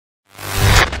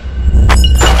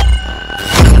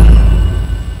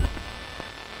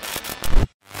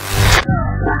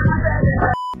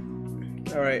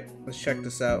Alright, let's check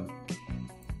this out.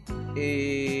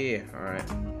 Alright.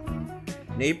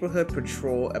 Neighborhood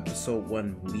Patrol Episode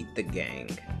 1, Meet the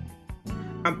Gang.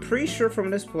 I'm pretty sure from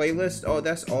this playlist, oh,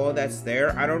 that's all that's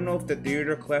there. I don't know if the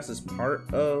theater class is part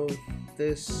of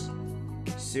this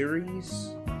series.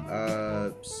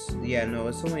 Yeah, no,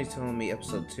 it's only telling me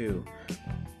episode 2.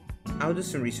 I'll do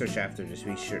some research after just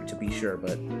to be sure,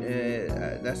 but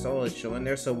that's all it's showing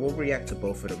there. So we'll react to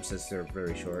both of them since they're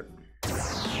very short.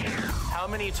 How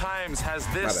many times has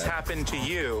this happened to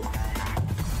you?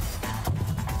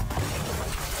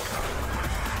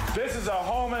 This is a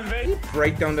home invasion.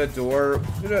 Break down the door.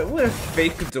 What a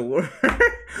fake door.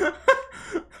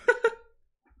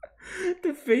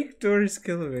 The fake door is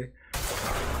killing me.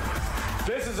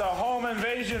 This is a home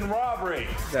invasion robbery.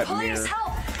 That Police, mirror.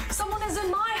 help! Someone is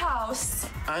in my house.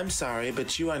 I'm sorry,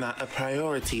 but you are not a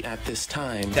priority at this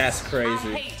time. That's crazy.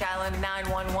 I hate dialing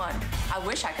 911. I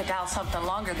wish I could dial something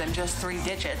longer than just 3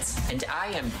 digits. And I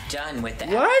am done with that.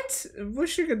 What?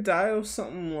 Wish you could dial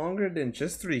something longer than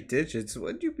just 3 digits.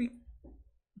 Wouldn't you be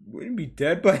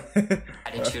dead by then?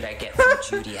 Attitude I get from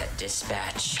Judy at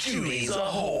dispatch. Judy's a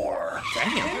whore.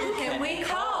 Damn. Who can we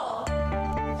call?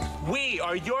 We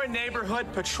are your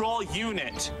neighborhood patrol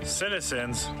unit.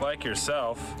 Citizens like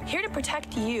yourself. Here to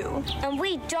protect you. And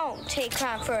we don't take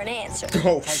crime for an answer.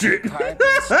 Oh shit.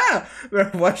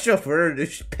 Watch out for her,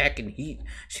 dude. She's packing heat.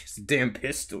 She has a damn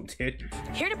pistol, dude.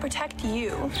 Here to protect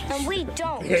you. And we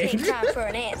don't take crime for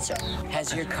an answer.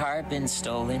 Has your car been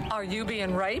stolen? Are you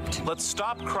being raped? Let's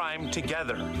stop crime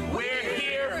together. We're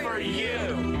here for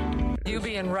you. You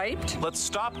being raped? Let's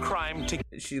stop crime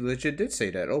She legit did say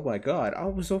that. Oh my god. I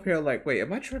was over here like, wait,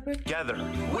 am I tripping? together.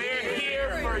 We're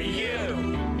here for you.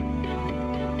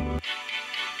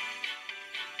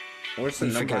 Where's the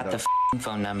We number forgot though? the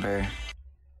phone number.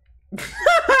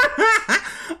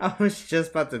 I was just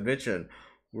about to mention.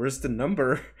 Where's the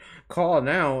number? Call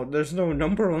now. There's no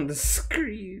number on the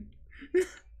screen.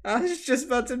 I was just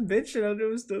about to mention there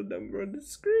was no number on the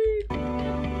screen.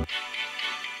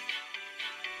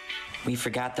 We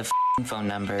forgot the phone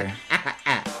number.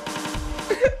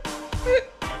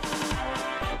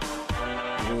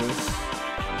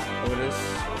 Otis,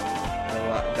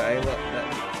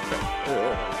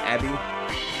 Abby,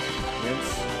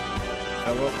 Vince,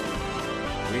 Philip,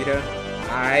 Rita,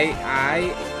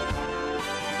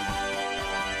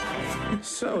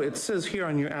 So it says here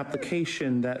on your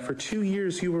application that for 2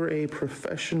 years you were a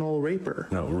professional raper.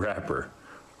 No, rapper.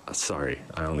 Sorry,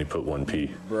 I only put 1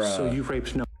 P. Bruh. So you've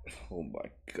raped no Oh my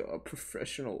god,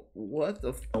 professional. What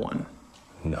the one.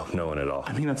 No, no one at all.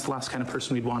 I mean, that's the last kind of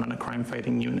person we'd want on a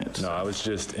crime-fighting unit. No, I was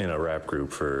just in a rap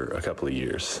group for a couple of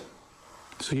years.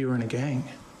 So you were in a gang.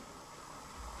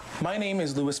 My name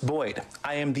is Louis Boyd.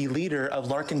 I am the leader of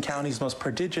Larkin County's most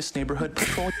prodigious neighborhood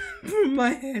patrol. My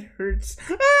head hurts.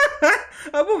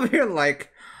 I'm over here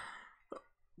like,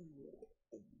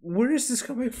 where is this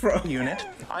coming from? Unit.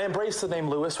 I embrace the name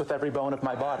Louis with every bone of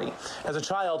my body. As a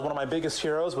child, one of my biggest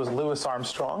heroes was Louis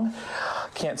Armstrong.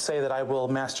 Can't say that I will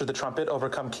master the trumpet,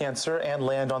 overcome cancer, and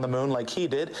land on the moon like he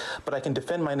did, but I can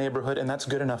defend my neighborhood, and that's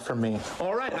good enough for me.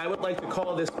 All right, I would like to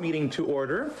call this meeting to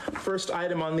order. First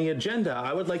item on the agenda,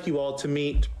 I would like you all to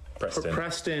meet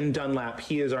Preston Dunlap.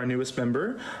 He is our newest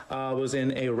member. Was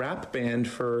in a rap band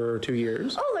for 2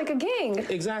 years. Oh, like a gang.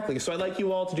 Exactly. So I'd like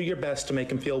you all to do your best to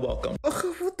make him feel welcome.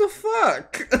 What the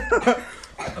fuck?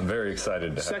 I'm very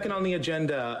excited to Second on the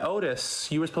agenda,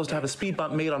 Otis, you were supposed to have a speed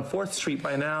bump made on 4th Street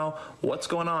by now. What's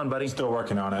going on, buddy? Still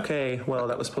working on it. Okay, well,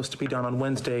 that was supposed to be done on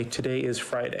Wednesday. Today is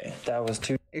Friday. That was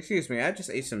too. Excuse me, I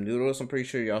just ate some noodles. I'm pretty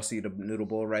sure y'all see the noodle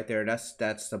bowl right there. That's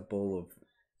the bowl of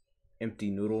empty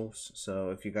noodles.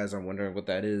 So if you guys are wondering what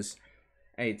that is,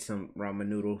 I ate some ramen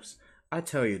noodles. I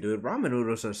tell you, dude, ramen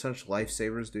noodles are such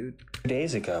lifesavers, dude. 2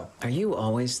 days ago. Are you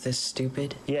always this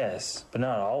stupid? Yes, but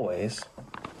not always.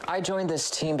 I joined this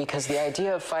team because the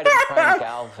idea of fighting crime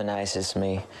galvanizes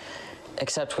me.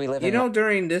 Except we live in... You know,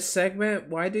 during this segment,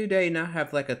 why do they not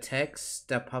have like a text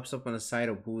that pops up on the side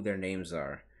of who their names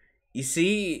are? You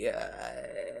see,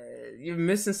 you're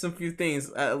missing some few things.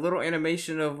 A little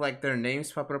animation of like their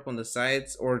names popping up on the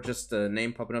sides, or just the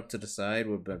name popping up to the side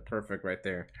would have been perfect right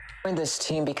there. I joined this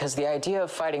team because the idea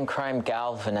of fighting crime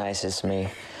galvanizes me.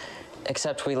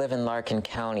 Except we live in Larkin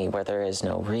County where there is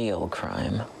no real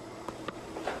crime.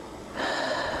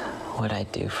 What'd I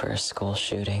do for a school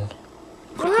shooting?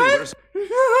 What?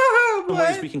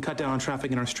 Ways we can cut down on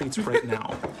traffic in our streets right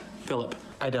now. Philip.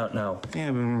 I don't know.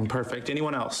 Yeah, perfect.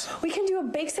 Anyone else? We can do a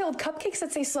bake sale with cupcakes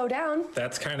that say slow down.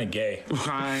 That's kind of gay.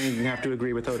 I have to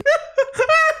agree with Otis.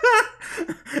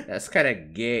 That's kind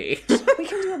of gay. We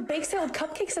can do a bake sale with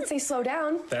cupcakes that say slow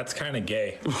down. That's kind of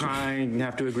gay. I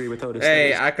have to agree with Otis.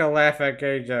 Hey, I can laugh at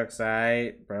gay jokes,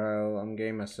 alright? Bro, I'm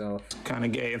gay myself. Kind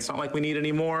of gay. It's not like we need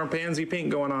any more pansy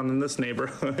pink going on in this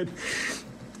neighborhood.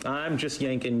 I'm just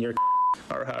yanking your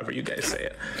or however you guys say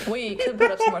it. We could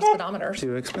put up some more speedometers.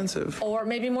 Too expensive. Or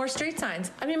maybe more street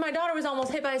signs. I mean, my daughter was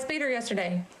almost hit by a speeder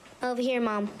yesterday. Over here,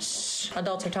 Mom. Shh,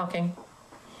 adults are talking.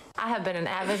 I have been an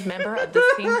avid member of this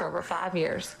team for over 5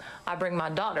 years. I bring my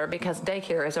daughter because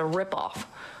daycare is a ripoff,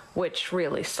 which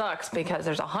really sucks because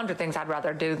there's 100 things I'd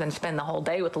rather do than spend the whole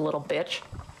day with a little bitch.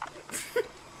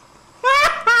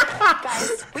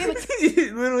 Guys, we have a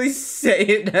You literally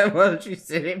saying that while she's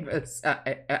sitting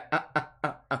beside.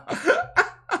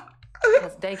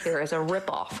 Because daycare is a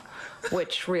ripoff,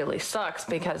 which really sucks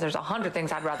because there's 100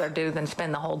 things I'd rather do than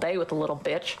spend the whole day with a little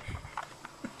bitch.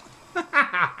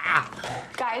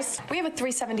 Guys, we have a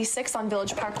 376 on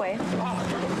Village Parkway. All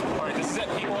right, this is it,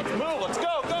 people. Let's move. Let's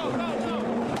go, go, go, go.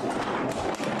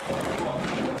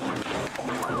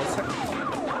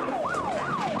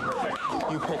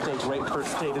 You picked a great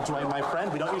first day to join, my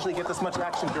friend. We don't usually get this much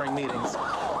action during meetings.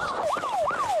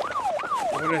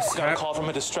 What is Got a that? call from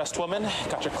a distressed woman.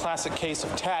 Got your classic case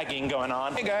of tagging going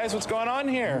on. Hey guys, what's going on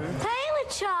here? Playing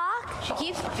with chalk. She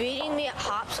keeps beating me at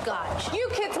hopscotch. You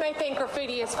kids may think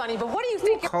graffiti is funny, but what do you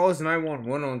think Calls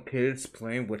 911 on kids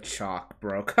playing with chalk,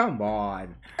 bro. Come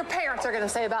on. your parents are going to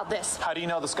say about this? How do you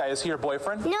know this guy is your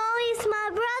boyfriend? No, he's my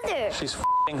brother. She's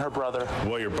f***ing her brother.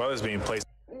 Well, your brother's being placed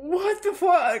What the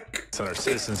fuck? under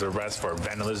citizen's arrest for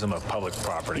vandalism of public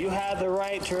property. You have the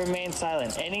right to remain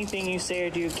silent. Anything you say or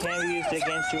do can be used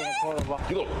against you in a court of law.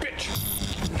 You little bitch!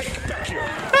 Hey, get back here!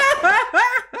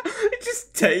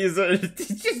 Just taser.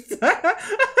 Just Do you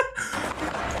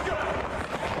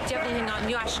have anything on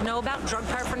you I should know about? Drug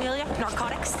paraphernalia?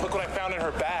 Narcotics? Look what I found in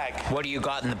her bag. What do you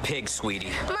got in the pig,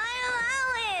 sweetie? My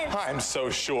allowance. I'm so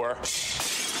sure.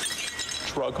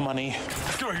 Drug money.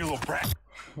 Go here, you little brat.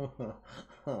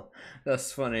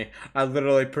 That's funny. I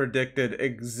literally predicted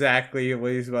exactly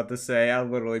what he's about to say. I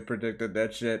literally predicted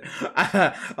that shit.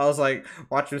 I was like,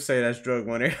 watch him say that's drug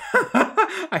money.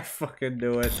 I fucking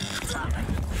knew it.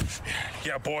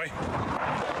 Yeah, boy.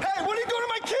 Hey, what are you doing to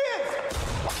my kids?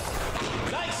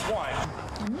 Nice one.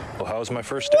 Well, how was my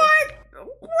first day?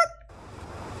 What?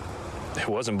 It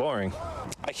wasn't boring.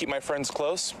 I keep my friends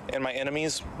close and my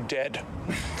enemies dead.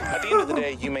 At the end of the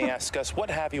day, you may ask us, what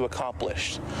have you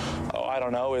accomplished? Oh, I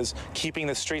don't know. Is keeping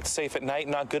the streets safe at night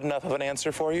not good enough of an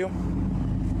answer for you?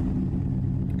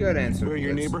 Good answer. We're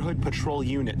your Chris. neighborhood patrol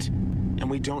unit, and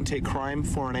we don't take crime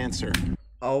for an answer.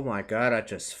 Oh my god, I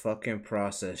just fucking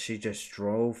processed. She just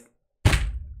drove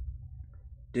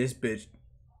this bitch.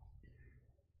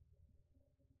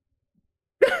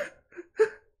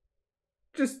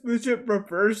 Just legit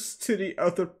reverse to the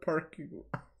other parking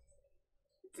lot.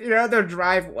 The other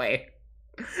driveway.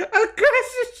 Across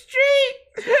the street!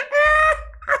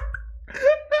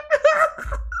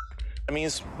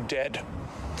 Enemies dead.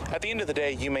 At the end of the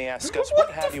day, you may ask us,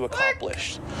 what have you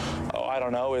accomplished? Oh, I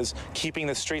don't know. Is keeping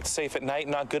the streets safe at night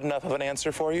not good enough of an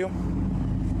answer for you?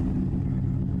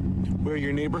 We're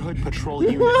your neighborhood patrol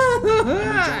unit, and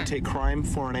we don't take crime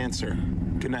for an answer.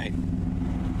 Good night.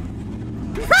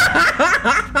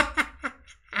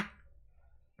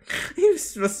 He was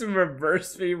supposed to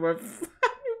reverse me with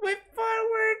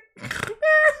forward.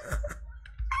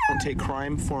 Don't take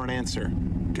crime for an answer.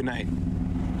 Good night.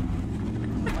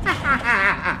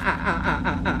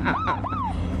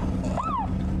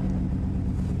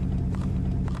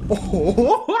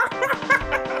 What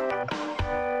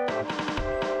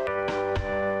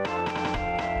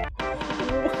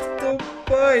the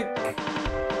fuck?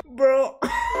 Bro.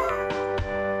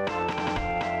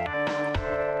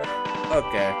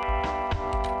 Okay.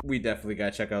 We definitely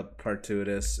gotta check out part 2 of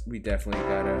this. We definitely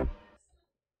gotta.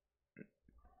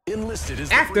 Enlisted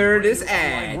is After this online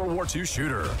ad. World War II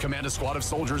shooter. Command a squad of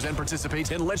soldiers and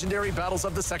participate in legendary battles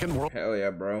of the Second World. Hell yeah,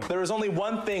 bro. There is only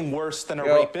one thing worse than a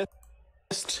Yo.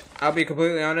 rapist. I'll be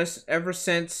completely honest. Ever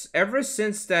since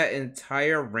that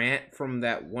entire rant from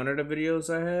that one of the videos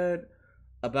I had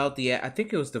about the, I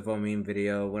think it was the Vomeme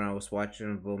video when I was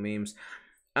watching Vomemes.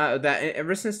 That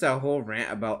ever since that whole rant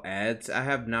about ads, I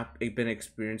have not been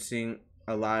experiencing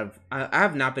a lot of. I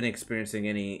have not been experiencing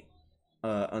any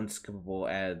unskippable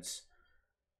ads.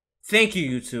 Thank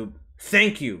you, YouTube.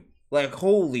 Thank you. Like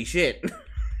holy shit.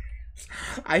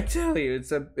 I tell you,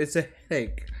 it's a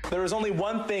headache. There is only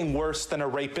one thing worse than a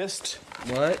rapist.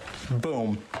 What?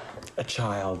 Boom. A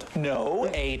child. No,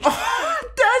 a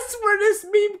That's where this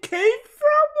meme came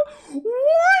from?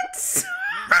 What?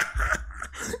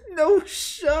 No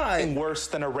shot. worse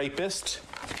than a rapist.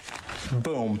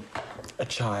 Boom. A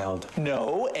child.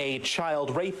 No, a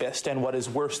child rapist, and what is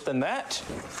worse than that?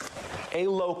 A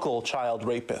local child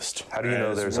rapist. How do you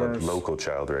know there's a local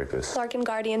child rapist?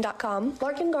 LarkinGuardian.com.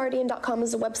 LarkinGuardian.com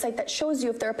is a website that shows you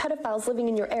if there are pedophiles living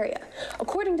in your area.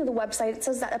 According to the website, it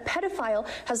says that a pedophile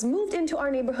has moved into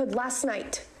our neighborhood last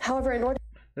night. However, in order...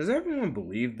 Does everyone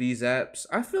believe these apps?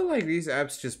 I feel like these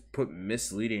apps just put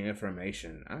misleading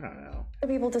information. I don't know. To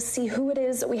be able to see who it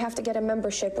is, we have to get a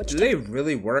membership, which... Do they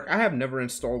really work? I have never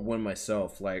installed one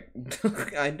myself. Like,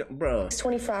 I don't, bro. It's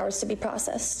 24 hours to be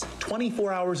processed.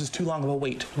 24 hours is too long of a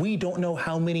wait. We don't know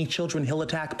how many children he'll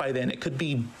attack by then. It could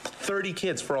be 30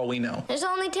 kids for all we know. There's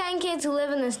only 10 kids who live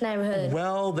in this neighborhood.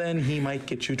 Well, then he might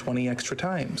get you 20 extra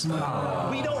times.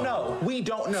 We don't know. We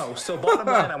don't know. So bottom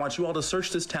line, I want you all to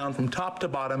search this town from top to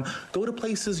bottom. Go to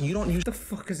places you don't usually... What the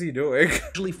fuck is he doing?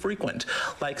 ...usually frequent,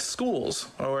 like schools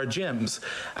or gyms,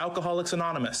 Alcoholics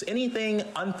Anonymous, anything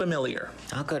unfamiliar.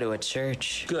 I'll go to a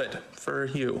church. Good for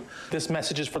you. This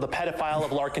message is for the pedophile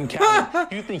of Larkin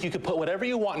County. You think you could put whatever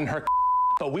you want in her,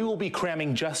 but we will be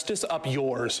cramming justice up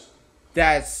yours.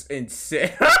 That's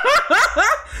insane.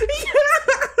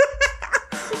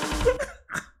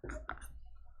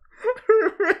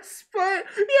 Respect.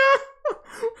 Yeah.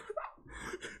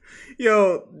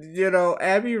 Yo, you know,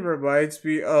 Abby reminds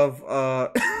me of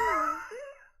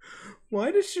why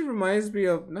does she reminds me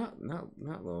of not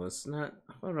Lois, not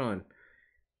hold on.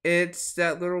 It's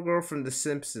that little girl from The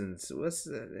Simpsons. What's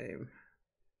that name?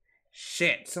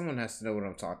 Shit, someone has to know what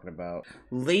I'm talking about.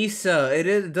 Lisa.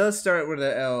 It does start with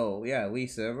an L. Yeah,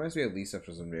 Lisa. It reminds me of Lisa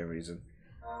for some damn reason.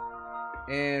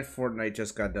 And Fortnite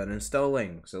just got done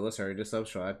installing. So let's hurry this up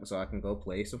so I can go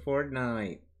play some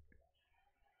Fortnite.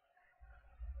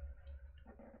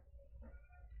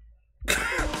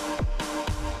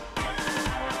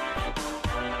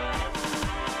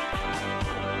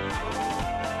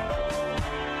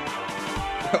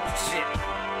 Oh shit.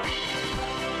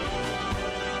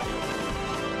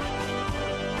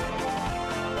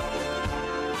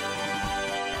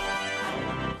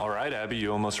 All right, Abby,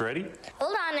 you almost ready?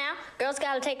 Hold on now. Girls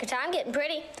gotta take her time getting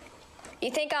pretty. You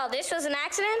think all this was an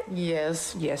accident?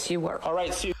 Yes, you were. All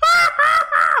right, see.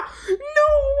 No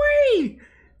way!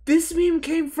 This meme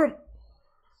came from...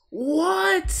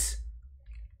 What?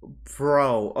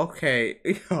 Bro, okay.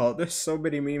 Yo, there's so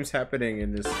many memes happening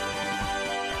in this.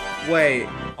 Wait.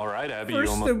 All right, Abby,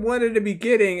 First the one at the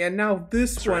beginning, and now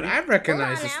this one. I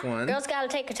recognize this one. Girls gotta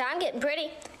take her time getting pretty.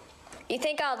 You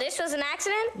think all this was an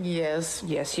accident? Yes,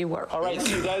 you were. All right,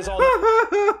 so you guys all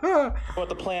know what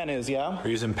the plan is, yeah?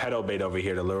 We're using pedo bait over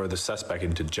here to lure the suspect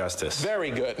into justice. Very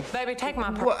good. Baby, take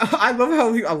my... Well, I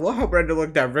love how Brenda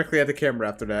looked directly at the camera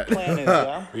after that. Plan is,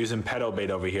 yeah? We're using pedo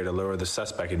bait over here to lure the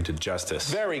suspect into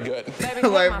justice. Very good. Baby,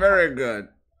 like, very good.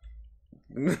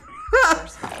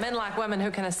 Men like women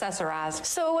who can accessorize.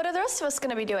 So what are the rest of us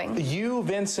gonna be doing? You,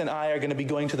 Vince, and I are going to be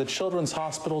going to the Children's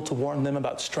Hospital to warn them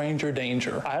about stranger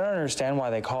danger. I don't understand why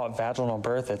they call it vaginal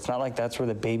birth. It's not like that's where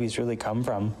the babies really come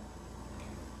from.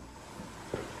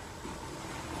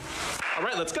 All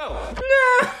right, let's go.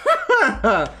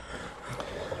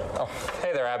 Oh,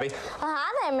 hey there, Abby.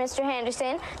 Hi there, Mr.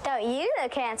 Henderson. Don't you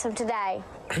look handsome today?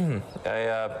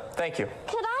 Thank you.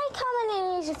 Could I come in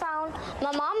and use your phone?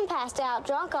 My mom passed out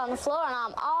drunk on the floor and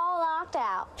I'm all knocked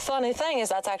out. Funny thing is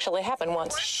that's actually happened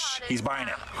once. Shh, he's buying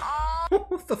it.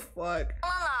 What the fuck? All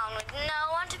alone with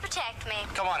no one to protect me.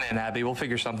 Come on in, Abby. We'll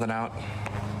figure something out.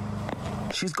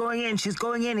 She's going in,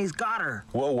 he's got her.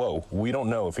 Whoa, we don't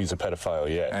know if he's a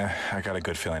pedophile yet. I got a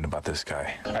good feeling about this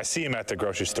guy. I see him at the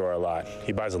grocery store a lot.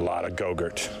 He buys a lot of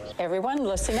Go-Gurt. Everyone,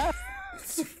 listen up.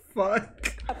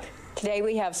 Fuck. Today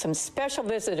we have some special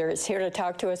visitors here to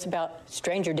talk to us about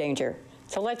stranger danger.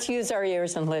 So let's use our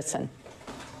ears and listen.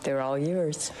 They're all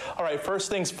yours. All right, first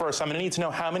things first, I'm going to need to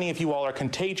know how many of you all are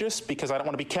contagious because I don't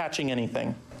want to be catching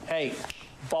anything. Hey,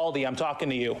 Baldy, I'm talking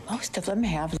to you. Most of them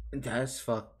have That's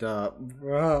fucked up,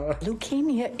 bro.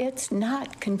 leukemia. It's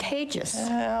not contagious.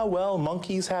 Yeah, well,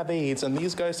 monkeys have AIDS, and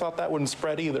these guys thought that wouldn't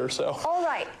spread either, so. All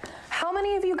right. How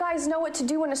many of you guys know what to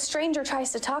do when a stranger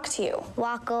tries to talk to you?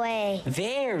 Walk away.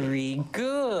 Very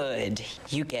good.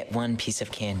 You get one piece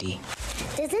of candy.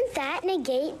 Doesn't that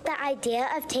negate the idea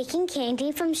of taking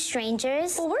candy from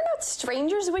strangers? Well, we're not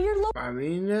strangers. We're your local I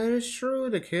mean, that is true.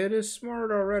 The kid is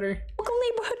smart already.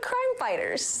 neighborhood crime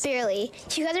fighters. Barely.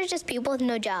 You guys are just people with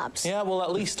no jobs. Yeah, well,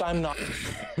 at least I'm not,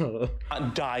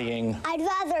 not dying. I'd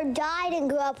rather die than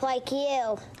grow up like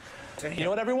you. You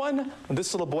know what, everyone?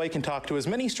 This little boy can talk to as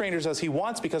many strangers as he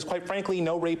wants because, quite frankly,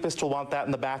 no rapist will want that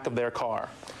in the back of their car.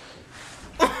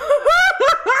 Even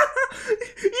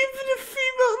a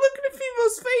female, look at the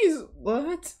female's face.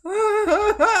 What?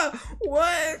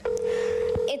 What?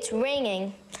 It's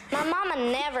ringing. My mama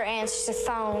never answers the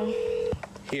phone.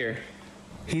 Here.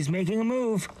 He's making a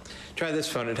move. Try this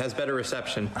phone. It has better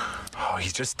reception. Oh,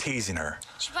 he's just teasing her.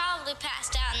 She probably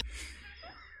passed out.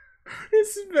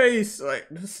 His face, like,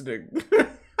 this nigga.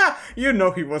 You know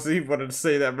he wanted to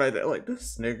say that right there. Like,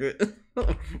 this nigga.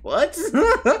 What?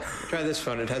 Try this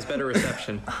phone. It has better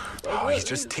reception. Oh, he's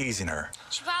just teasing her.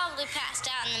 She probably passed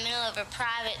out in the middle of a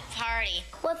private party.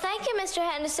 Well, thank you, Mr.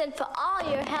 Henderson, for all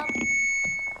your help.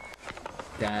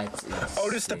 That's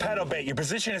Otis the pedal bait. Your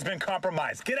position has been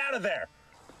compromised. Get out of there.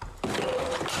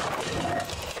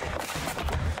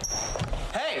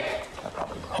 Hey!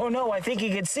 Oh no, I think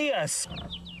he can see us.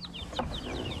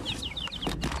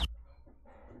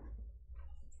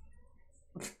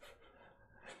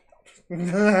 You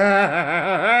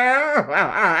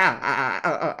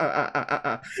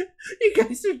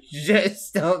guys are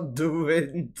just out the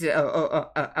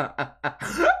window.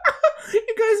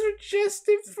 You guys were just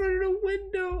in front of the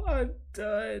window. I'm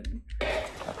done.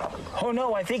 Oh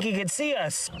no, I think he can see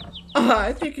us.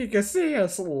 I think he can see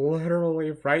us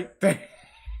literally right there.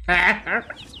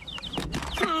 That's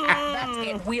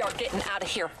it. We are getting out of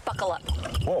here. Buckle up.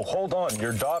 Whoa, hold on.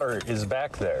 Your daughter is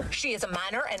back there. She is a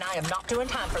minor, and I am not doing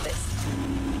time for this.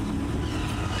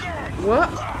 What?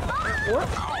 What?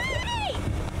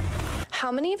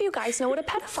 How many of you guys know what a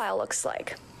pedophile looks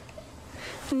like?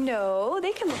 No,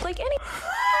 they can look like anybody.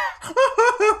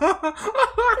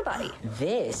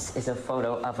 This is a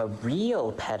photo of a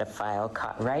real pedophile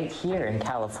caught right here in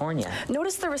California.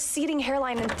 Notice the receding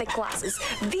hairline and thick glasses.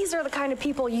 These are the kind of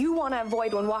people you want to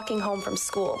avoid when walking home from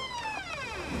school.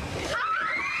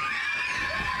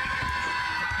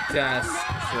 That's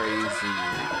crazy.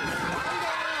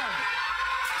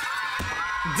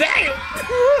 Damn!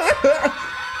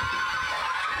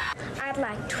 I'd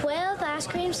like 12 ice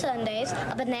cream sundaes,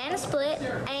 a banana split,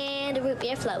 and a root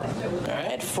beer float. All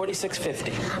right,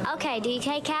 $46.50. Okay, do you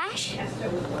take cash?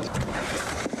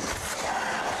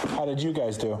 How did you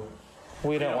guys do?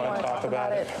 We don't want to talk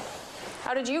about it.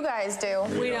 How did you guys do?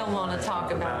 We don't want to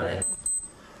talk about it.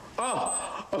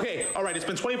 Oh, okay. All right, it's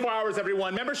been 24 hours,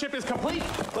 everyone. Membership is complete.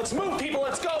 Let's move, people.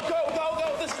 Let's go, go, go,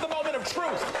 go. This is the moment of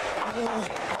truth.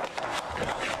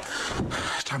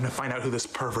 Time to find out who this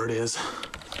pervert is.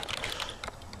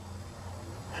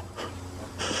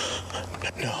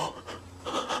 No.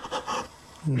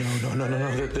 No.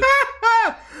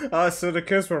 So the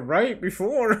kids were right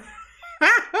before.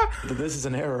 This is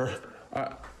an error.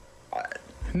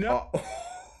 No.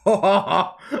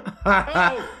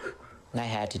 I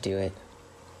had to do it.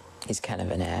 He's kind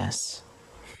of an ass.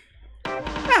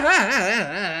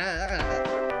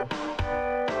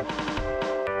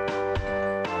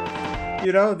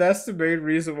 You know, that's the main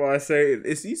reason why I say,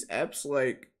 is these apps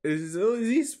like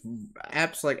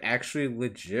actually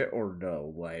legit or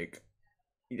no? Like,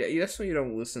 that's why you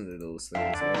don't listen to those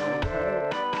things.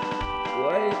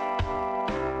 What?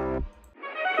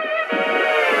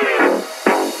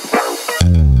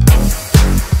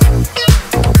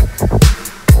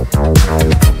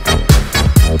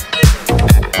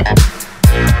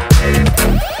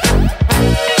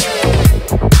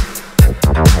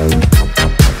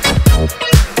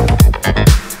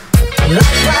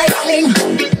 Like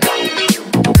lightning.